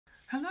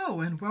Hello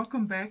and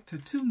welcome back to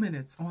 2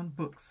 Minutes on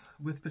Books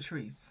with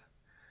Patrice.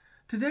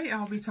 Today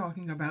I'll be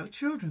talking about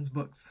children's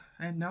books.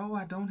 And no,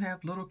 I don't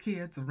have little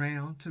kids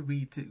around to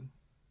read to.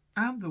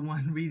 I'm the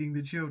one reading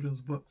the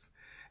children's books,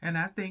 and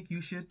I think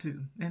you should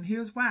too. And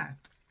here's why.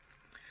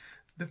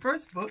 The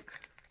first book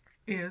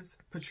is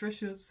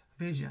Patricia's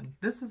Vision.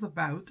 This is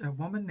about a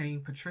woman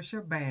named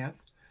Patricia Bath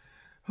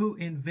who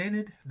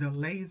invented the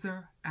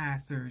laser eye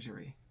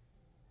surgery.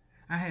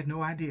 I had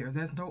no idea.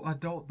 There's no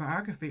adult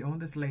biography on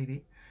this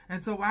lady.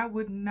 And so I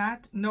would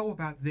not know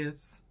about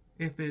this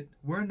if it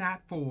were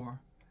not for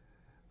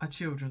a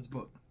children's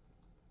book.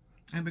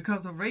 And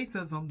because of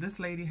racism, this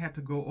lady had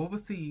to go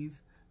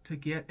overseas to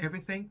get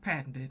everything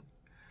patented.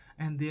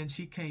 And then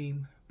she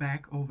came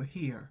back over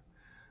here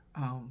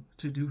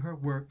to do her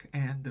work,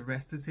 and the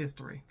rest is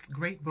history.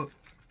 Great book.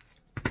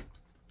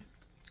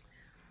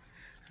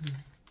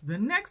 The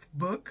next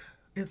book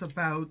is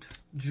about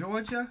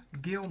Georgia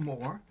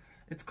Gilmore.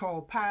 It's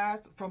called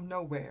Pies from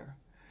Nowhere.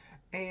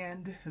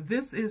 And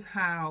this is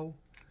how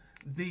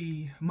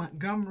the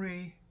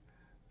Montgomery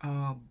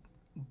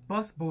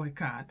bus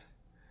boycott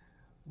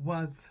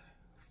was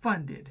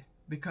funded,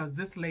 because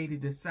this lady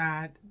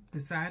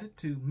decided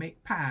to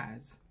make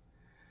pies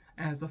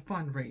as a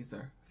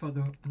fundraiser for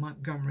the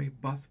Montgomery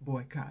bus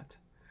boycott.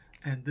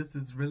 And this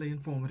is really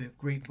informative.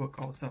 Great book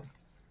also.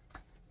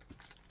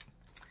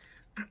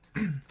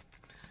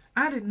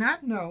 I did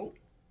not know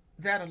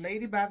that a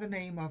lady by the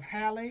name of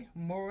Hallie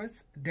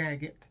Morris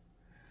Daggett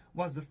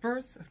was the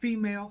first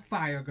female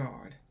fire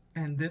guard,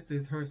 and this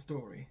is her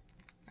story.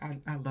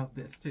 I love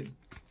this too.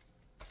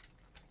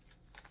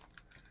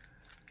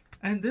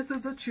 And this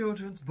is a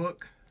children's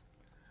book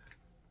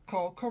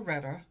called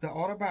Coretta, the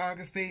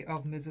autobiography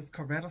of Mrs.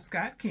 Coretta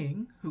Scott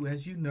King, who,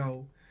 as you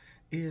know,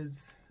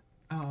 is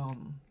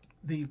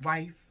the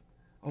wife,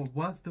 or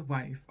was the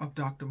wife, of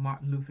Dr.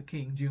 Martin Luther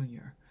King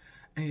Jr.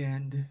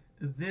 And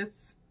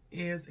this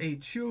is a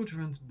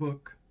children's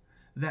book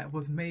that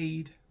was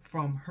made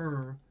from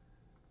her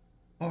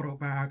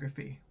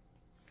autobiography.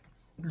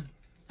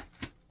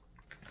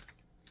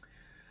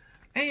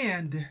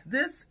 And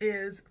this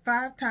is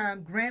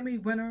 5-time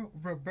Grammy winner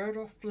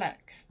Roberta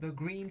Flack, The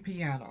Green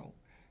Piano,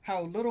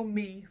 How Little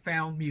Me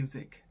Found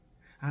Music.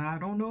 I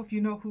don't know if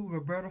you know who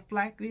Roberta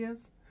Flack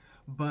is,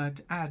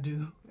 but I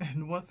do.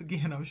 And once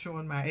again, I'm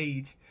showing my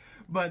age.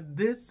 But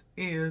this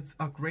is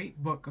a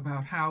great book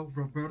about how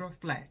Roberta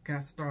Flack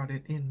got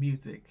started in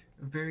music.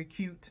 Very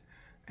cute.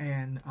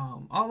 And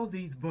all of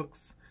these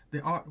books, the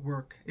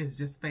artwork is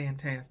just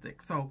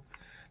fantastic. So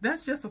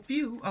that's just a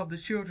few of the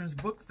children's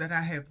books that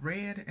I have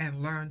read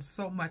and learned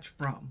so much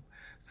from.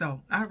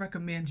 So I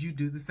recommend you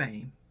do the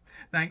same.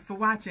 Thanks for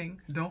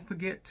watching. Don't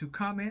forget to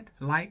comment,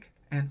 like,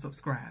 and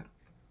subscribe.